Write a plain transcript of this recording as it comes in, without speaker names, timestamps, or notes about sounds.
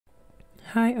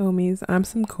Hi Omis, I'm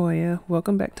Simkoya.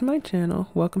 Welcome back to my channel.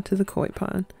 Welcome to the Koi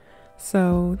Pond.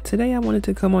 So today I wanted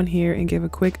to come on here and give a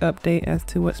quick update as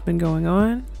to what's been going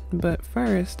on. But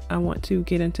first I want to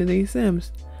get into these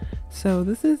Sims. So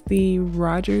this is the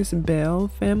Rogers Bell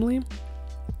family.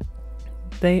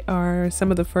 They are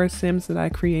some of the first Sims that I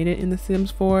created in The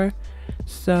Sims 4.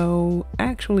 So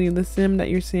actually the Sim that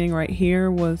you're seeing right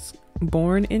here was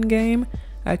born in game.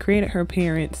 I created her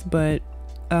parents, but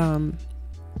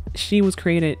she was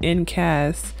created in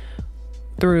CAS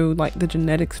through like the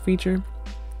genetics feature.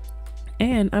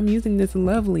 And I'm using this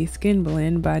lovely skin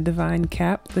blend by Divine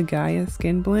Cap, the Gaia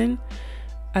skin blend.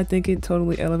 I think it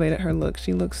totally elevated her look.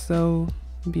 She looks so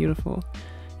beautiful.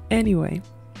 Anyway,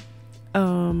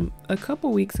 a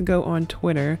couple weeks ago on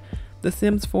Twitter, The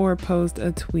Sims 4 posted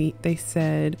a tweet. They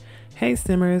said, "Hey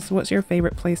Simmers, what's your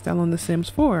favorite playstyle on The Sims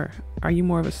 4? Are you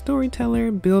more of a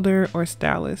storyteller, builder, or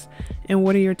stylist? And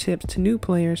what are your tips to new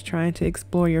players trying to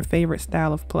explore your favorite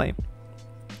style of play?"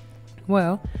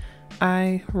 Well,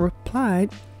 I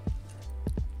replied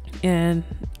and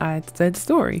I said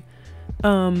story.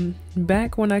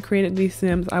 Back when I created these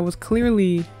Sims, I was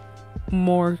clearly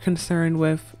more concerned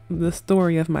with the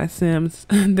story of my Sims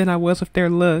than I was with their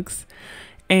looks.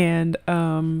 And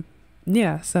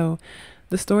yeah, so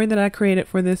the story that I created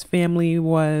for this family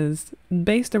was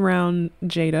based around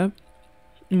Jada,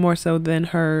 more so than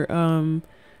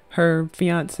her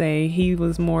fiance. He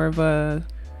was more of a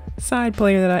side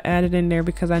player that I added in there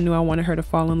because I knew I wanted her to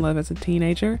fall in love as a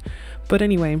teenager. But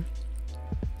anyway,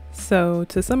 so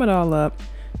to sum it all up,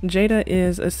 Jada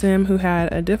is a Sim who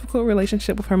had a difficult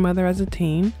relationship with her mother as a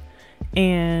teen,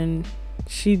 and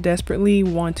she desperately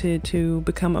wanted to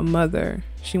become a mother.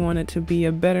 She wanted to be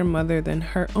a better mother than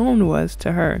her own was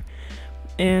to her.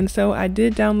 And so I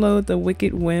did download the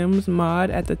Wicked Whims mod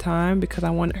at the time because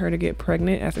I wanted her to get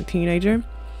pregnant as a teenager.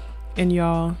 And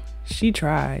y'all, she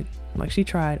tried. Like, she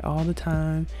tried all the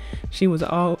time. She was it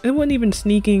wasn't even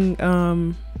sneaking,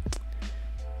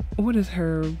 what is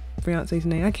her fiance's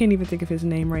name? I can't even think of his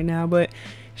name right now, but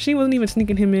she wasn't even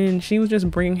sneaking him in. She was just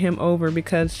bringing him over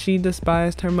because she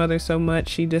despised her mother so much.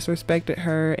 She disrespected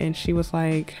her, and she was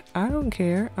like, "I don't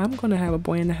care. I'm gonna have a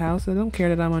boy in the house. I don't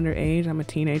care that I'm underage. I'm a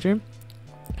teenager."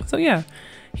 So yeah,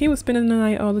 he was spending the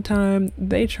night all the time.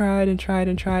 They tried and tried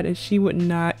and tried, and she would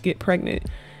not get pregnant.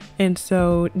 And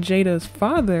so Jada's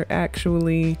father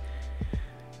actually,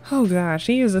 oh gosh,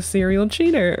 he is a serial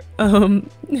cheater. Him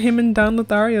and Don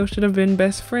Lothario should have been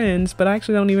best friends, but I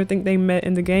actually don't even think they met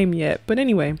in the game yet. But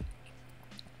anyway,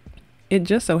 it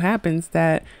just so happens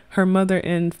that her mother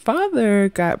and father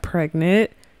got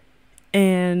pregnant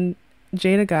and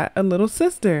Jada got a little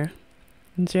sister.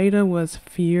 Jada was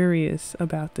furious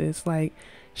about this. Like,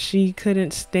 she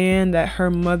couldn't stand that her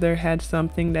mother had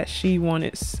something that she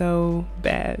wanted so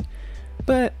bad.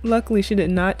 But luckily she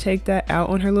did not take that out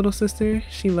on her little sister.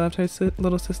 She loved her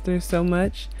little sister so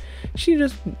much. She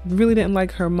just really didn't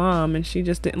like her mom, and she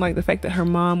just didn't like the fact that her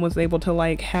mom was able to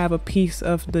like have a piece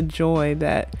of the joy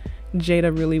that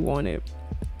Jada really wanted.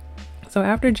 So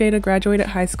after Jada graduated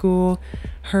high school,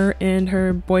 her and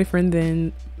her boyfriend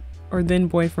then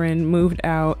boyfriend moved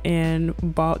out and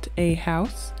bought a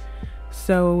house.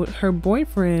 So her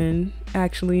boyfriend,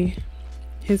 actually,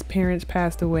 his parents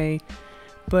passed away,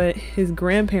 but his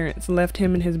grandparents left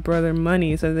him and his brother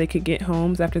money so they could get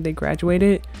homes after they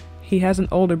graduated. He has an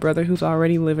older brother who's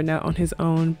already living out on his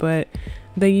own, but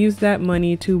they used that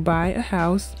money to buy a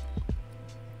house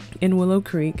in Willow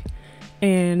Creek.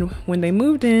 And when they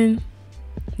moved in,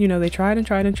 you know, they tried and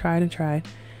tried and tried and tried,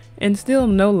 and still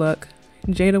no luck.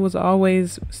 Jada was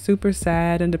always super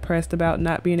sad and depressed about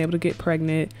not being able to get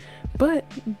pregnant, but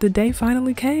the day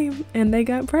finally came and they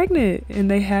got pregnant and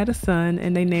they had a son,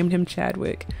 and they named him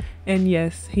Chadwick. And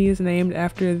yes, he is named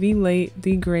after the late,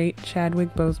 the great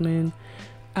Chadwick Boseman.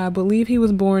 I believe he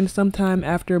was born sometime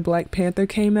after Black Panther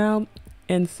came out,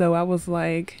 and so I was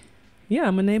like, yeah,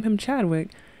 I'm gonna name him Chadwick.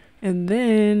 And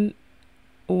then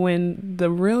when the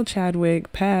real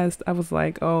Chadwick passed, I was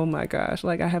like, oh my gosh,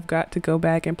 like, I have got to go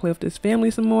back and play with this family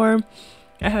some more.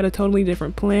 I had a totally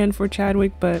different plan for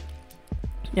Chadwick, but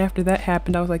after that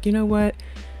happened, I was like, you know what?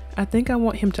 I think I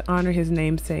want him to honor his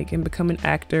namesake and become an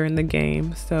actor in the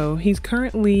game. So he's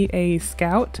currently a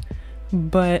scout,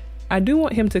 but I do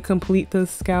want him to complete the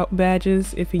scout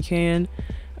badges if he can.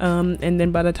 And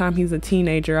then by the time he's a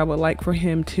teenager, I would like for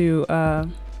him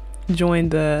to join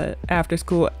the after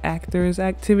school actors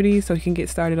activity so he can get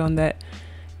started on that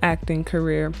acting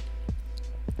career.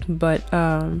 But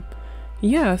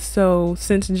yeah, so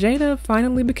since Jada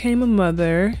finally became a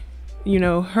mother, you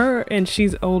know, and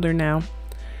she's older now,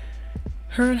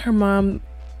 her and her mom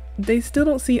they still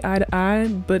don't see eye to eye,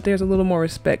 but there's a little more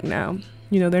respect now.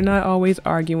 You know, they're not always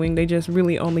arguing. They just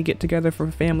really only get together for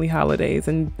family holidays,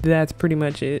 and that's pretty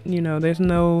much it. You know, there's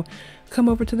no come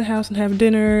over to the house and have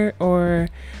dinner, or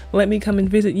let me come and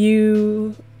visit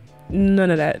you.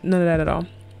 None of that at all.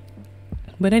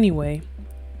 But anyway,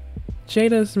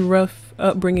 Jada's rough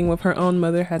upbringing with her own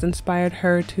mother has inspired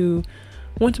her to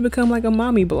want to become like a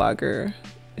mommy blogger.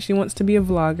 She wants to be a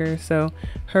vlogger, so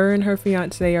her and her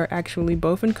fiance are actually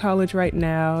both in college right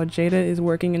now. Jada is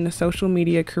working in the social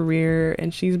media career,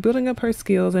 and she's building up her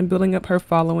skills and building up her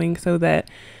following so that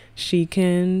she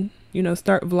can, you know,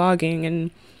 start vlogging and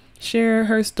share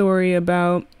her story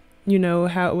about, you know,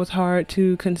 how it was hard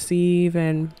to conceive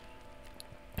and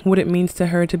what it means to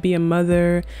her to be a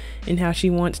mother, and how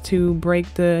she wants to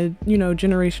break the, you know,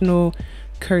 generational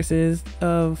curses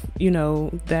of, you know,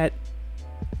 that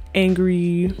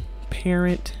angry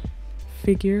parent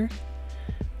figure.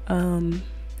 And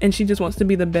she just wants to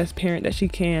be the best parent that she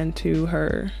can to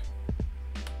her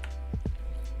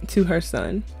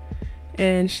son.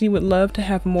 And she would love to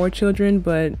have more children,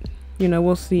 but you know,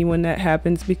 we'll see when that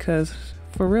happens, because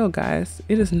for real, guys,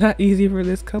 it is not easy for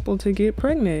this couple to get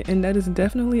pregnant, and that is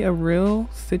definitely a real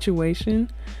situation.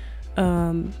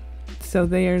 So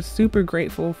they are super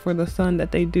grateful for the son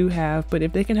that they do have, but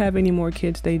if they can have any more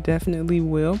kids, they definitely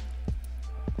will.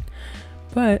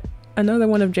 But another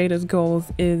one of Jada's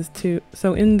goals is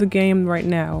so in the game right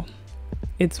now,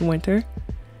 it's winter.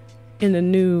 In the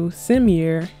new sim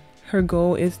year, her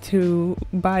goal is to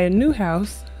buy a new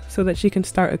house so that she can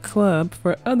start a club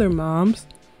for other moms,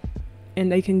 and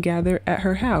they can gather at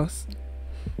her house.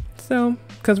 So,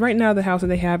 because right now the house that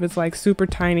they have is like super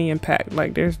tiny and packed,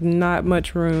 like there's not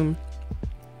much room.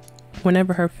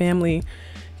 Whenever her family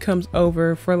comes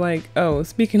over for like, oh,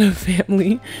 speaking of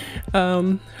family,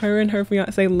 her and her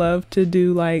fiance love to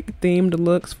do like themed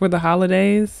looks for the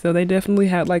holidays. So they definitely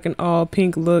had like an all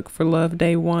pink look for Love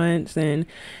Day once, and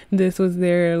this was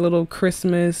their little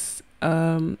Christmas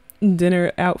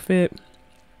dinner outfit.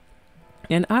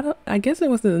 And I guess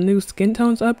it was the new skin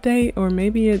tones update, or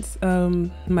maybe it's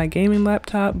my gaming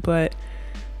laptop, but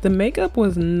the makeup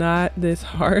was not this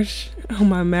harsh on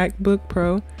my MacBook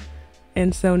Pro.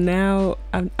 And so now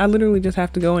I literally just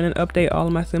have to go in and update all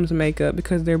of my Sims makeup,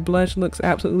 because their blush looks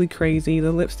absolutely crazy.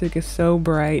 The lipstick is so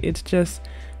bright.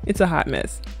 It's a hot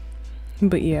mess.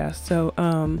 But yeah, so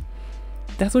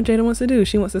that's what Jada wants to do.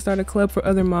 She wants to start a club for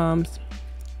other moms.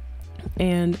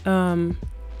 And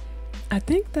I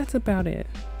think that's about it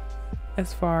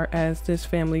as far as this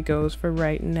family goes for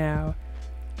right now.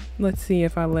 Let's see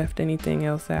if I left anything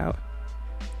else out.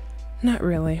 Not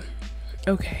really.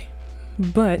 Okay,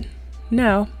 but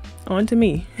now on to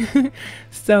me.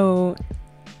 So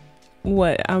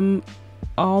I'm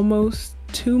almost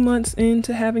 2 months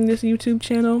into having this YouTube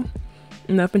channel,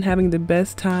 and I've been having the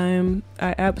best time.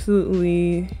 I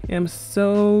absolutely am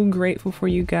so grateful for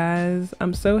you guys.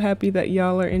 I'm so happy that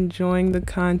y'all are enjoying the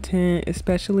content,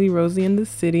 especially Rosie in the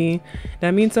City.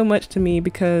 That means so much to me,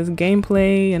 because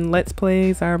gameplay and let's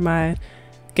plays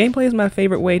gameplay is my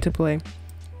favorite way to play.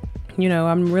 You know,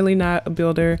 I'm really not a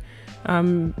builder.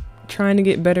 I'm trying to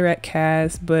get better at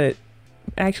CAS, but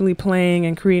actually playing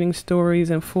and creating stories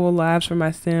and full lives for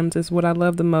my Sims is what I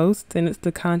love the most, and it's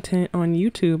the content on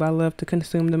YouTube I love to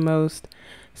consume the most.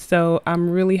 So I'm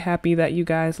really happy that you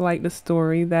guys like the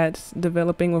story that's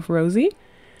developing with Rosie.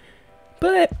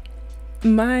 But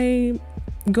my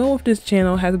goal with this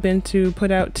channel has been to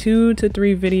put out 2 to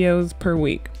 3 videos per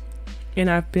week, and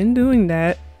I've been doing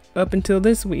that up until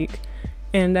this week.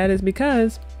 And that is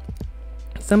because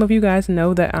some of you guys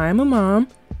know that I'm a mom.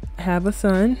 I have a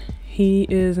son. He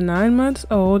is 9 months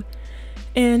old,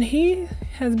 and he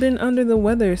has been under the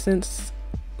weather since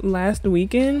last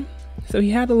weekend. So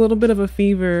he had a little bit of a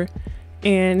fever,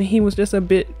 and he was just a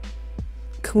bit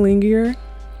clingier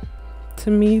to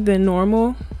me than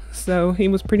normal. So he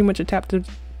was pretty much attached to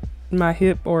my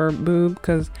hip or boob,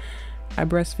 because I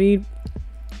breastfeed.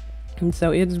 And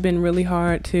so it's been really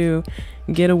hard to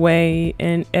get away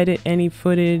and edit any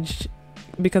footage,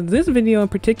 because this video in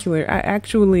particular, I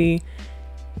actually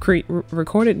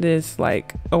recorded this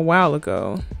like a while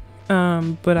ago,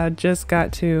 but I just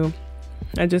got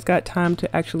time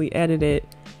to actually edit it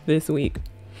this week.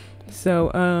 So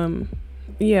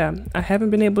yeah, I haven't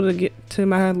been able to get to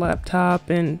my laptop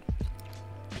and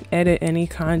edit any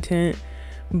content,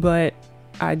 but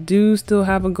I do still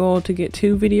have a goal to get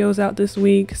 2 videos out this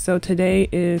week. So today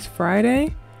is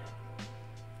Friday.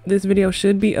 This video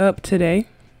should be up today.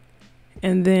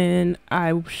 And then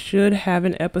I should have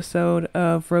an episode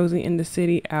of Rosie in the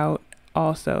City out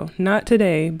also. Not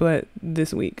today, but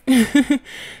this week.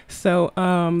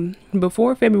 So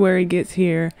before February gets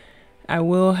here, I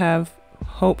will have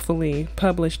hopefully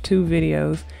published 2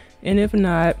 videos. And if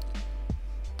not,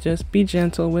 just be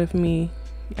gentle with me.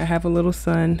 I have a little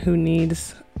son who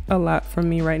needs a lot from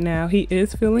me right now. He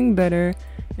is feeling better,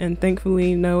 and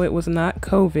thankfully, no, it was not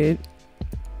COVID.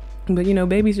 But you know,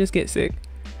 babies just get sick.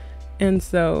 And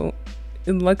so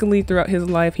luckily throughout his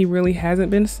life, he really hasn't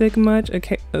been sick much,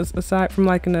 aside from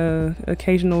like an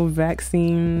occasional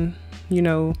vaccine, you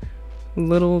know,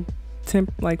 little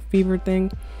like fever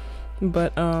thing.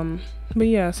 But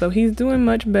yeah, so he's doing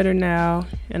much better now,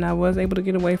 and I was able to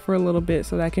get away for a little bit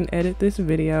so that I can edit this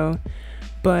video.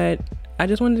 But I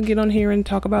just wanted to get on here and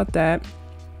talk about that.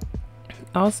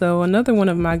 Also, another one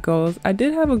of my goals, I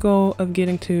did have a goal of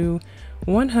getting to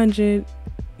 100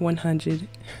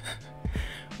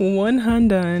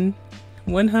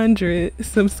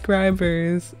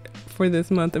 subscribers for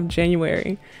this month of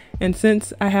January. And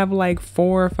since I have like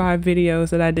 4 or 5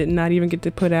 videos that I did not even get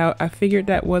to put out, I figured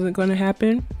that wasn't going to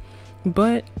happen.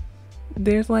 But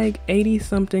there's like 80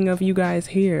 something of you guys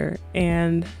here,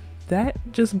 and that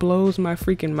just blows my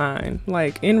freaking mind.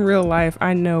 Like in real life,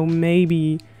 I know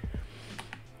maybe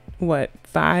what,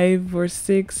 5 or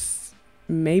 6,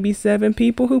 maybe 7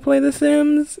 people who play The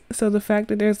Sims. So the fact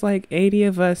that there's like 80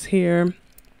 of us here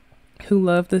who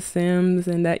love The Sims,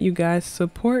 and that you guys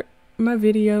support my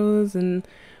videos and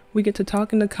we get to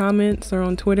talk in the comments or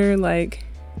on Twitter, like,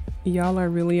 y'all are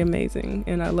really amazing,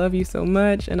 and I love you so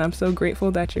much, and I'm so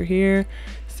grateful that you're here.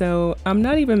 So I'm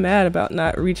not even mad about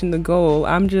not reaching the goal.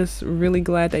 I'm just really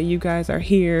glad that you guys are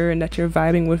here and that you're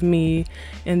vibing with me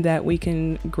and that we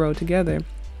can grow together.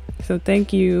 So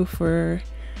thank you for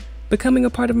becoming a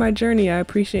part of my journey. I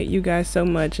appreciate you guys so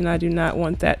much, and I do not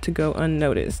want that to go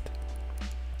unnoticed.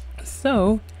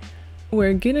 So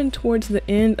we're getting towards the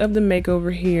end of the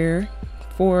makeover here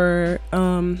for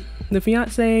the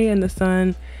fiance and the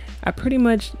son. I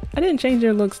didn't change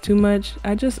their looks too much.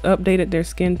 I just updated their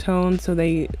skin tone so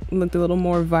they looked a little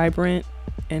more vibrant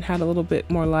and had a little bit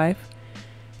more life.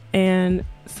 And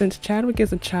since Chadwick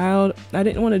is a child, I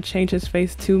didn't want to change his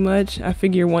face too much. I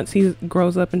figure once he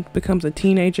grows up and becomes a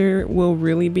teenager, we'll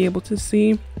really be able to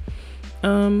see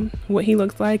what he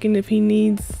looks like and if he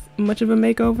needs much of a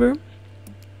makeover.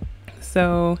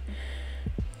 So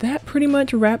that pretty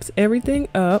much wraps everything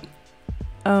up.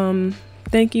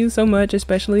 Thank you so much,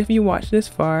 especially if you watched this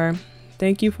far.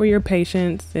 Thank you for your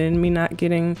patience and me not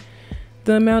getting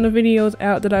the amount of videos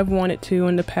out that I've wanted to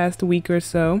in the past week or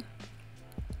so.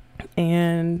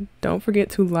 And don't forget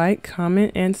to like,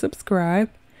 comment, and subscribe.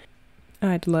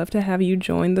 I'd love to have you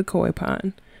join the Koi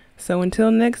Pond. So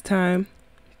until next time,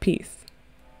 peace.